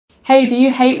Hey, do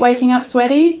you hate waking up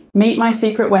sweaty? Meet my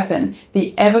secret weapon,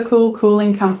 the Evercool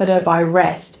Cooling Comforter by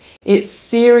Rest. It's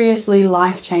seriously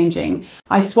life-changing.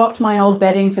 I swapped my old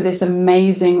bedding for this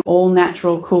amazing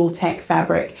all-natural cool tech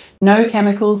fabric. No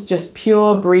chemicals, just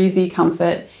pure breezy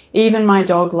comfort. Even my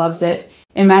dog loves it.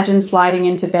 Imagine sliding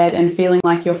into bed and feeling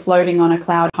like you're floating on a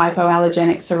cloud.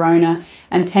 Hypoallergenic Serona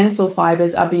and tensile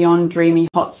fibers are beyond dreamy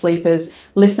hot sleepers.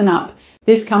 Listen up.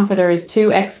 This comforter is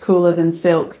 2x cooler than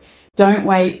silk. Don't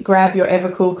wait, grab your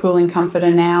Evercool cooling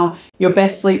comforter now. Your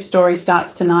best sleep story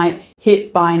starts tonight.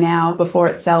 Hit buy now before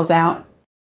it sells out.